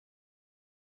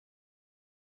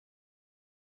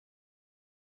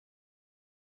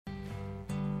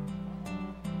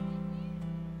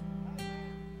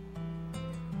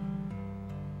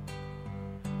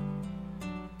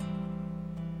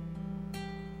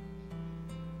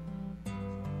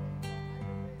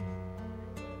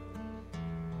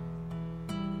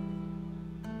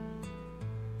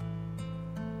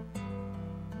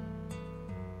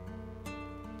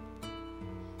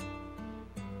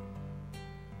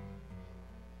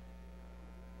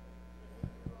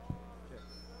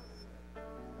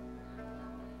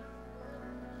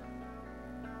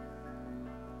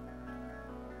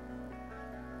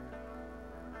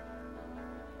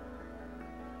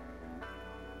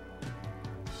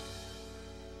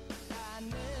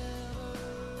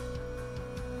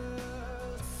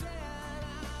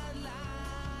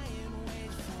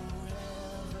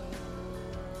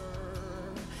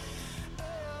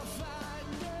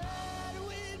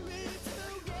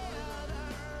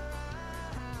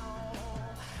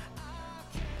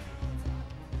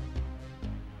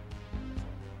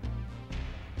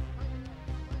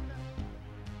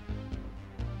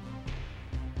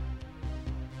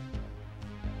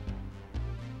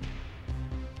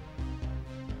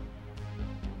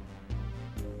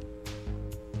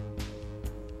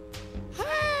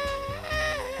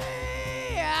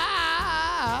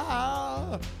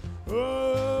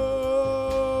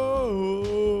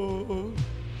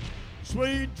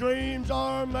Sweet dreams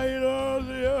are made of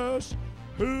this.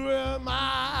 Who am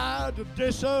I to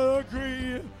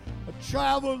disagree? I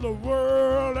travel the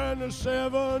world and the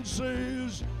seven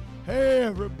seas.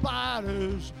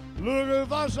 Everybody's looking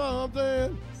for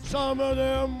something. Some of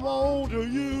them want to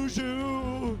use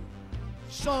you.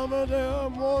 Some of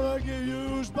them want to get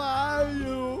used by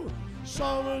you.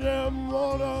 Some of them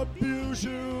want to abuse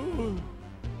you.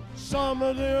 Some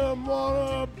of them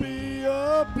want to be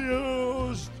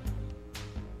abused.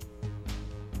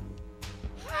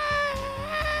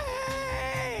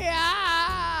 Hey,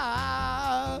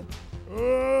 oh.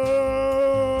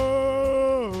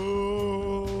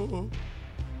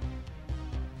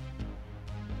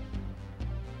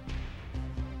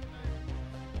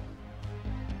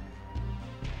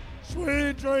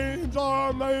 Sweet dreams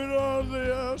are made of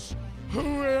this.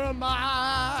 Who am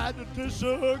I to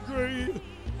disagree?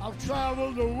 I've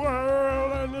traveled the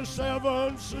world and the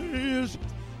seven seas.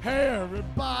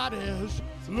 Everybody's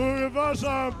looking for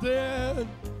something.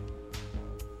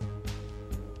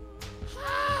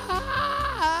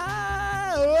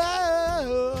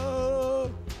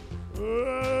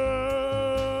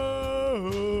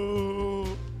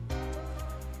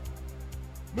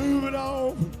 Moving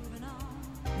on,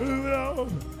 moving on,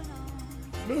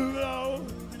 moving on,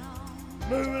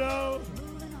 moving on,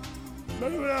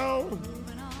 moving on,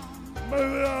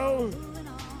 moving on.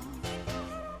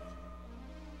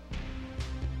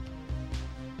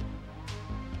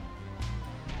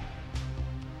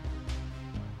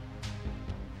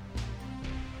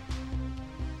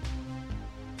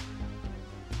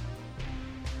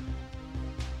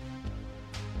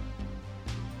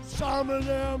 Some of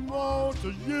them want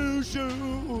to use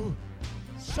you.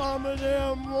 Some of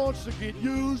them wants to get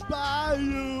used by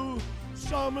you.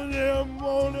 Some of them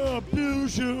want to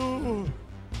abuse you.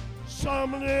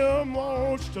 Some of them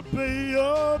wants to be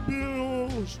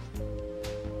abused.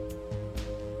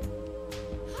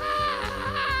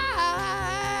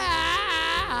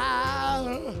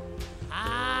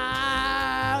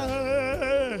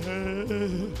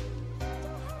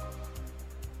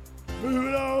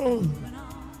 Moving on,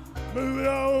 moving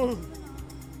on,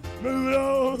 moving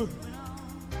on,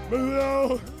 moving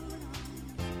on,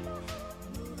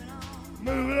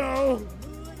 moving on,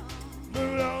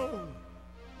 moving on.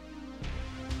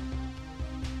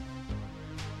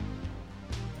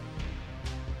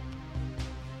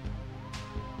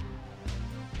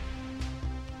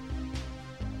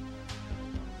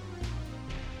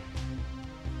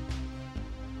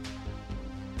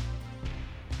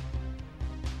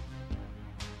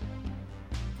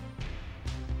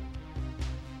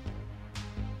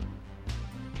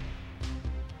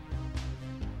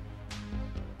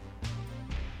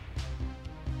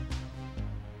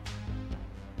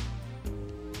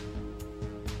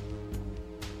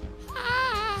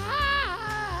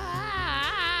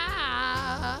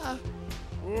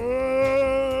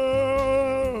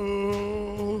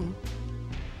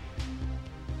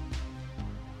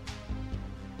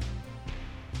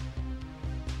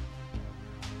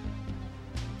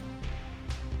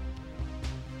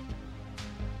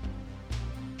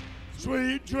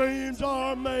 Sweet dreams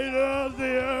are made of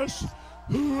this.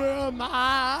 Who am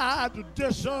I to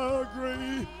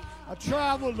disagree? I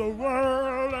travel the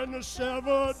world and the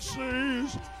seven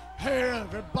seas.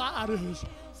 Everybody's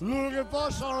looking for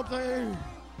something.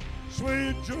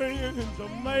 Sweet dreams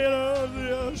are made of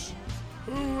this.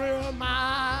 Who am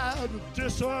I to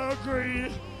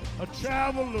disagree? I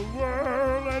travel the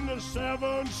world and the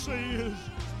seven seas.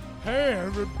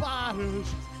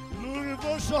 Everybody's looking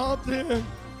for something.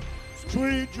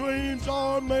 Sweet dreams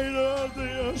are made of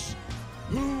this.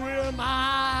 Who am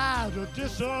I to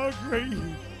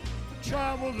disagree?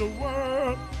 Travel the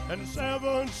world and the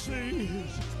seven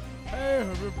seas.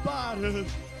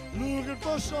 Everybody's looking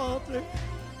for something.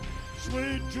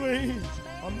 Sweet dreams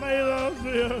are made of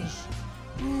this.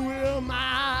 Who am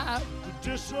I to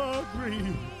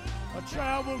disagree? I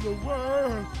travel the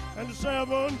world and the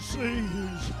seven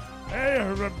seas.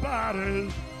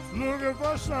 Everybody's looking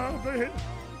for something.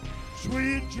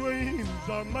 Sweet dreams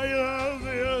are made of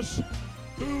this.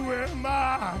 Who am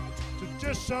I to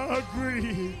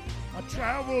disagree? I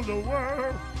travel the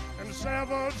world and the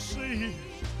seven seas.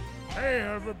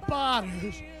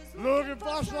 Everybody's looking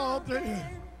for something.